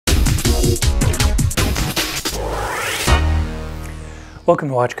Welcome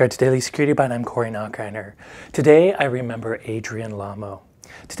to WatchGuard's Daily Security Byte. I'm Nachreiner. Today I remember Adrian Lamo.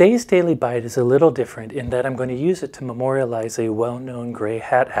 Today's Daily Byte is a little different in that I'm going to use it to memorialize a well-known gray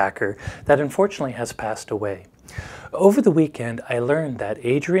hat hacker that unfortunately has passed away. Over the weekend, I learned that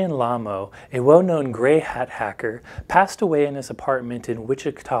Adrian Lamo, a well-known gray hat hacker, passed away in his apartment in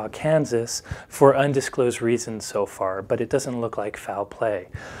Wichita, Kansas for undisclosed reasons so far, but it doesn't look like foul play.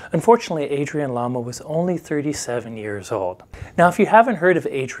 Unfortunately, Adrian Lamo was only 37 years old. Now, if you haven't heard of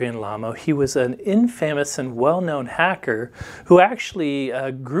Adrian Lamo, he was an infamous and well-known hacker who actually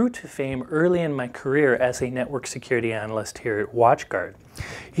grew to fame early in my career as a network security analyst here at WatchGuard.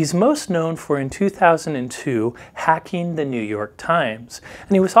 He's most known for, in 2002, hacking the New York Times,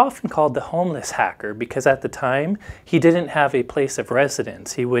 and he was often called the homeless hacker because at the time he didn't have a place of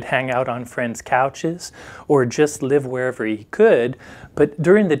residence. He would hang out on friends' couches or just live wherever he could, but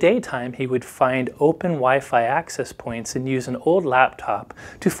during the daytime he would find open Wi-Fi access points and use an old laptop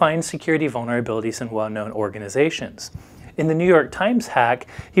to find security vulnerabilities in well-known organizations. In the New York Times hack,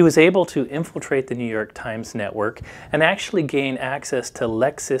 he was able to infiltrate the New York Times network and actually gain access to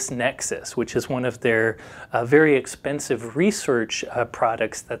LexisNexis, which is one of their very expensive research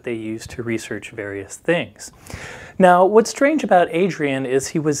products that they use to research various things. Now, what's strange about Adrian is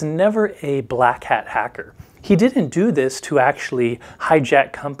he was never a black hat hacker. He didn't do this to actually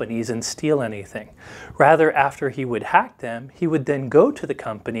hijack companies and steal anything. Rather, after he would hack them, he would then go to the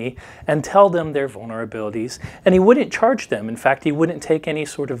company and tell them their vulnerabilities, and he wouldn't charge them. In fact, he wouldn't take any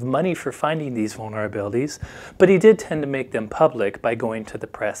sort of money for finding these vulnerabilities, but he did tend to make them public by going to the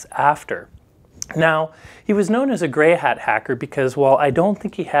press after. Now, he was known as a gray hat hacker because while I don't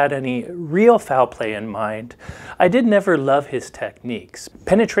think he had any real foul play in mind, I did never love his techniques.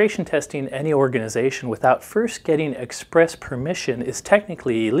 Penetration testing any organization without first getting express permission is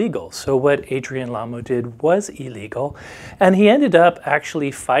technically illegal, so what Adrian Lamo did was illegal, and he ended up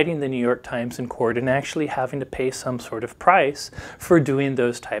actually fighting the New York Times in court and actually having to pay some sort of price for doing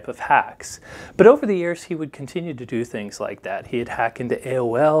those type of hacks. But over the years, he would continue to do things like that. He'd hack into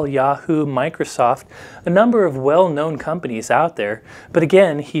AOL, Yahoo, Microsoft, a number of well-known companies out there, but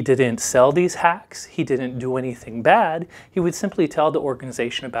again, he didn't sell these hacks, he didn't do anything bad, he would simply tell the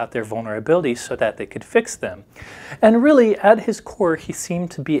organization about their vulnerabilities so that they could fix them. And really, at his core, he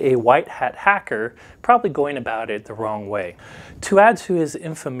seemed to be a white hat hacker, probably going about it the wrong way. To add to his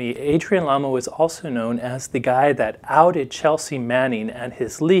infamy, Adrian Lamo was also known as the guy that outed Chelsea Manning and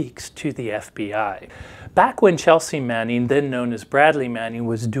his leaks to the FBI. Back when Chelsea Manning, then known as Bradley Manning,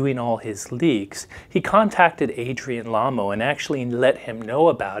 was doing all his leaks, he contacted Adrian Lamo and actually let him know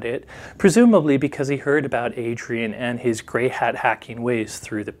about it, presumably because he heard about Adrian and his gray hat hacking ways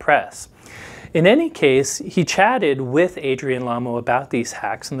through the press. In any case, he chatted with Adrian Lamo about these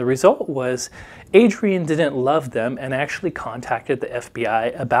hacks, and the result was Adrian didn't love them and actually contacted the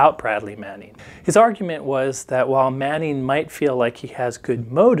FBI about Bradley Manning. His argument was that while Manning might feel like he has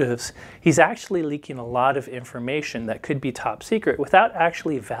good motives, he's actually leaking a lot of information that could be top secret without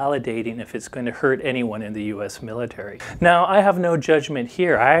actually validating if it's going to hurt anyone in the US military. Now, I have no judgment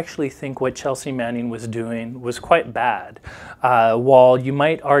here. I actually think what Chelsea Manning was doing was quite bad. While you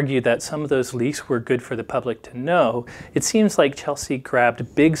might argue that some of those leaks were good for the public to know, it seems like Chelsea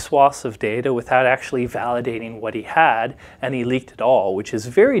grabbed big swaths of data without actually validating what he had, and he leaked it all, which is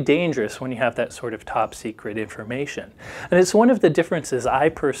very dangerous when you have that sort of top secret information. And it's one of the differences I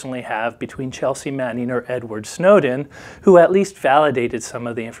personally have between Chelsea Manning or Edward Snowden, who at least validated some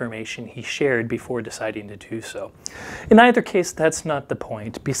of the information he shared before deciding to do so. In either case, that's not the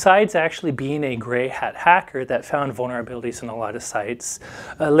point. Besides actually being a gray hat hacker that found vulnerabilities in a lot of sites,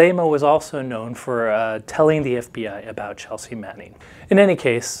 Lamo was also known for telling the FBI about Chelsea Manning. In any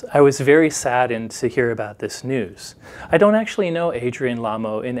case, I was very saddened to hear about this news. I don't actually know Adrian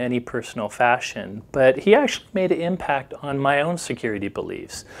Lamo in any personal fashion, but he actually made an impact on my own security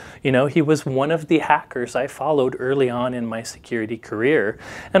beliefs. You know, he was one of the hackers I followed early on in my security career,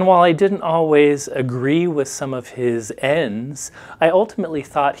 and while I didn't always agree with some of his ends, I ultimately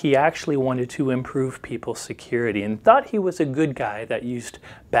thought he actually wanted to improve people's security and thought he was a good guy that used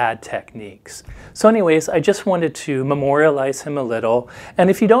bad techniques. So anyways, I just wanted to memorialize him a little, and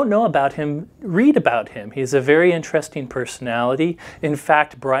if you don't know about him, read about him. He's a very interesting personality. In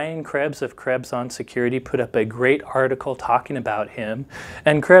fact, Brian Krebs of Krebs on Security put up a great article talking about him,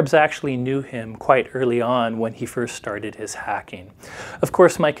 and Krebs actually knew him quite early on when he first started his hacking. Of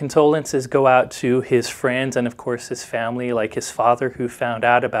course, my condolences go out to his friends and of course his family, like his father, who found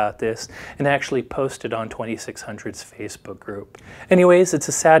out about this and actually posted on 2600's Facebook group. Anyways, it's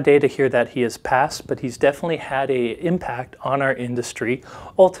a sad day to hear that he has passed, but he's definitely had an impact on our industry,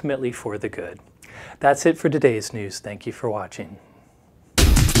 ultimately for the good. That's it for today's news. Thank you for watching.